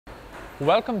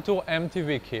Welcome to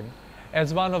MT-VIKI.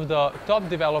 As one of the top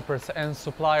developers and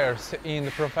suppliers in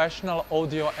the professional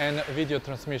audio and video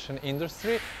transmission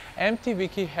industry,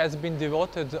 MT-VIKI has been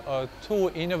devoted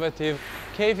to innovative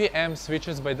KVM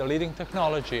switches by the leading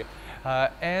technology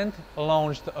and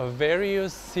launched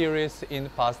various series in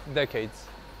past decades,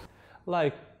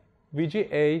 like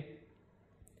VGA,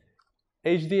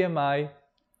 HDMI,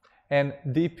 and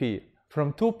DP,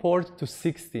 from 2-port to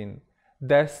 16,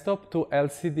 desktop to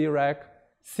LCD rack,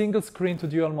 single screen to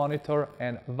dual monitor,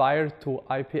 and wired to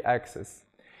IP access.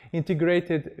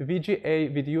 Integrated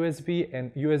VGA with USB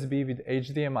and USB with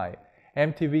HDMI.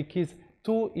 MT-VIKI's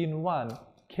 2-in-1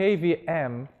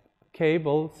 KVM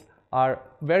cables are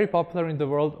very popular in the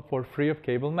world for free of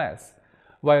cable mess,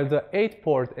 while the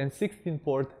 8-port and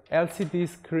 16-port LCD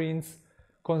screens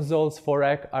consoles for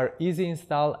rack are easy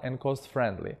install and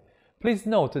cost-friendly. Please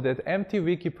note that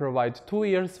MT-VIKI provides 2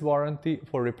 years warranty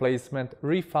for replacement,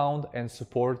 refund and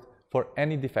support for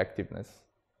any defectiveness.